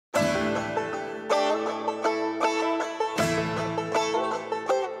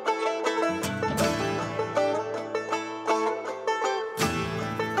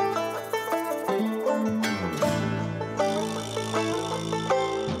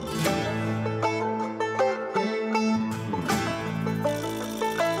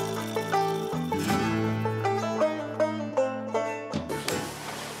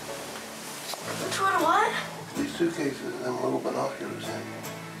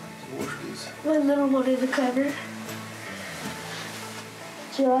My little one in the cupboard.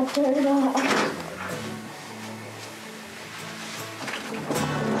 John, turn it off.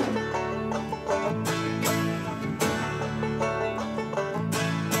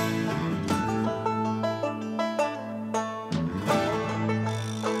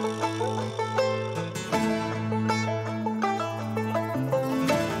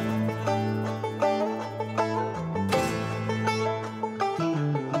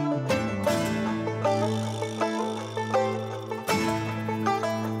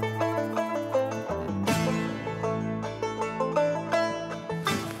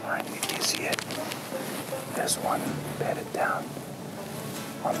 There's one bedded down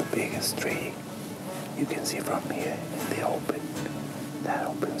on the biggest tree. You can see from here in the open, that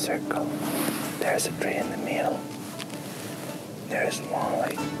open circle. There's a tree in the middle. There's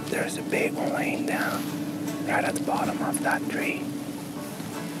one there's a big one laying down right at the bottom of that tree.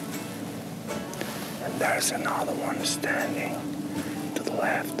 And there's another one standing to the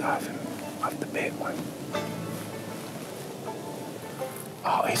left of him, of the big one.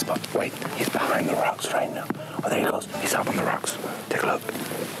 Oh, he's behind the rocks right now. Oh, there he goes. He's up on the rocks. Take a look.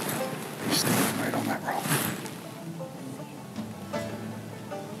 He's standing right on that rock.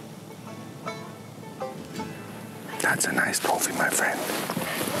 That's a nice trophy, my friend.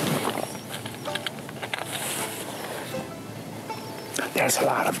 There's a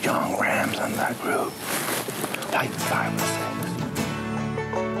lot of young rams on that group. Like 5 or 6.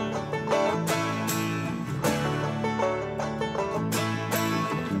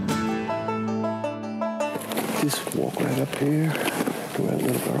 Just walk right up here to where that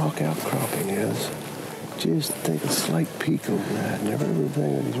little rock outcropping is. Just take a slight peek over that, and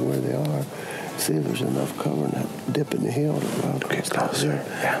everything is where they are. See if there's enough cover in that dip in the hill to go out closer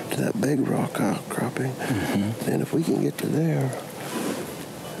to that big rock outcropping. Mm-hmm. And if we can get to there,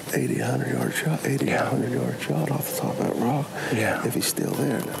 80 to 100 yard shot, 80 to 100 yard shot off the top of that rock. Yeah. If he's still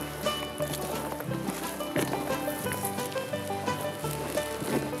there.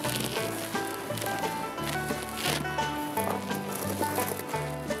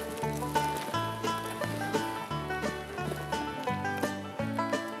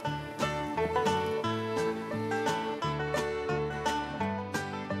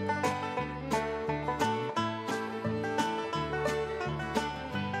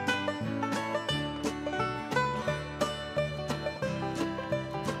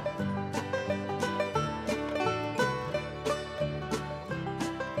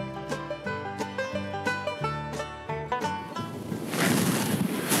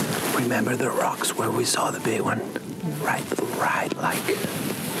 Remember the rocks where we saw the big one? Right, like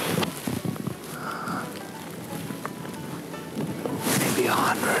maybe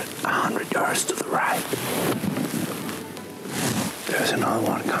 100 yards to the right. There's another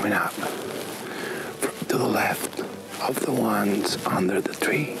one coming up to the left of the ones under the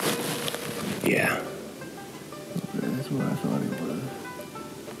tree. Yeah. That's what I thought it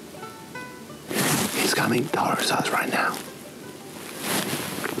was. He's coming towards us right now.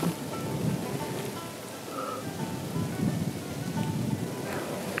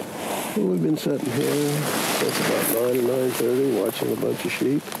 We've been sitting here since about 9 or 9:30 watching a bunch of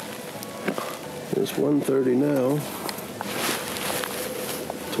sheep. It's 1:30 now.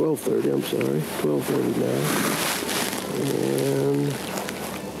 12:30, I'm sorry. 12:30 now. And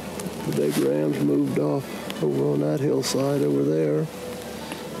the big rams moved off over on that hillside over there.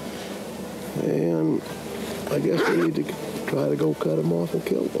 And I guess we need to try to go cut them off and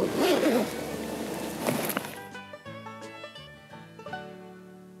kill one.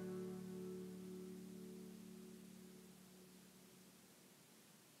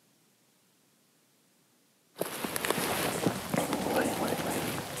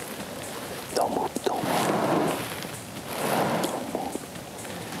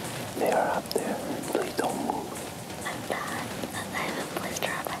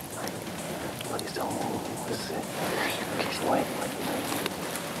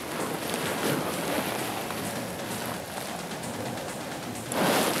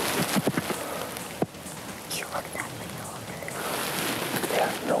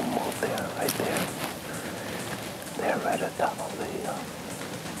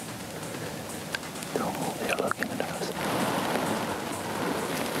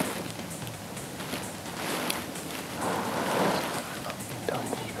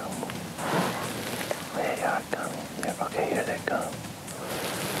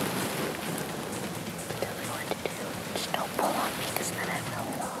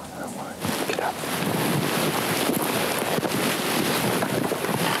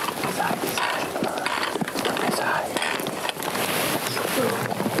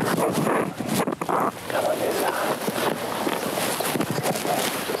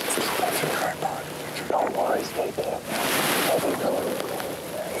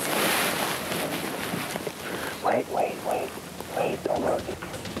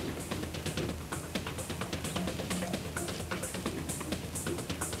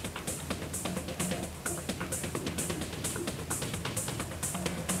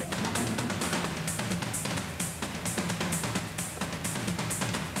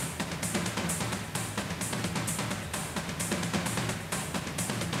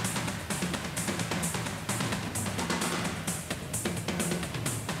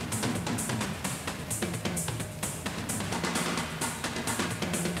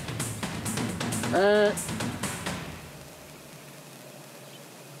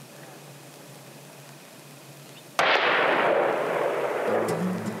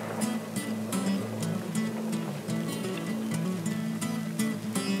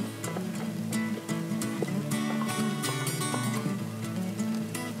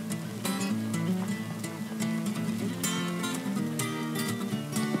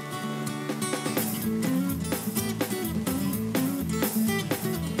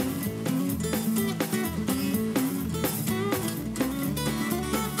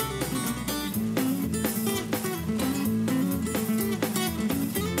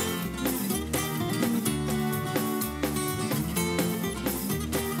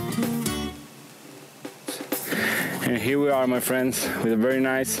 And here we are, my friends, with a very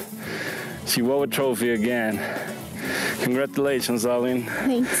nice Chihuahua trophy again. Congratulations, darling.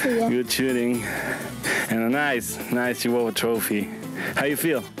 Thanks, yeah. Good shooting. And a nice Chihuahua trophy. How you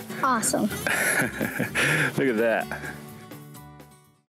feel? Awesome. Look at that.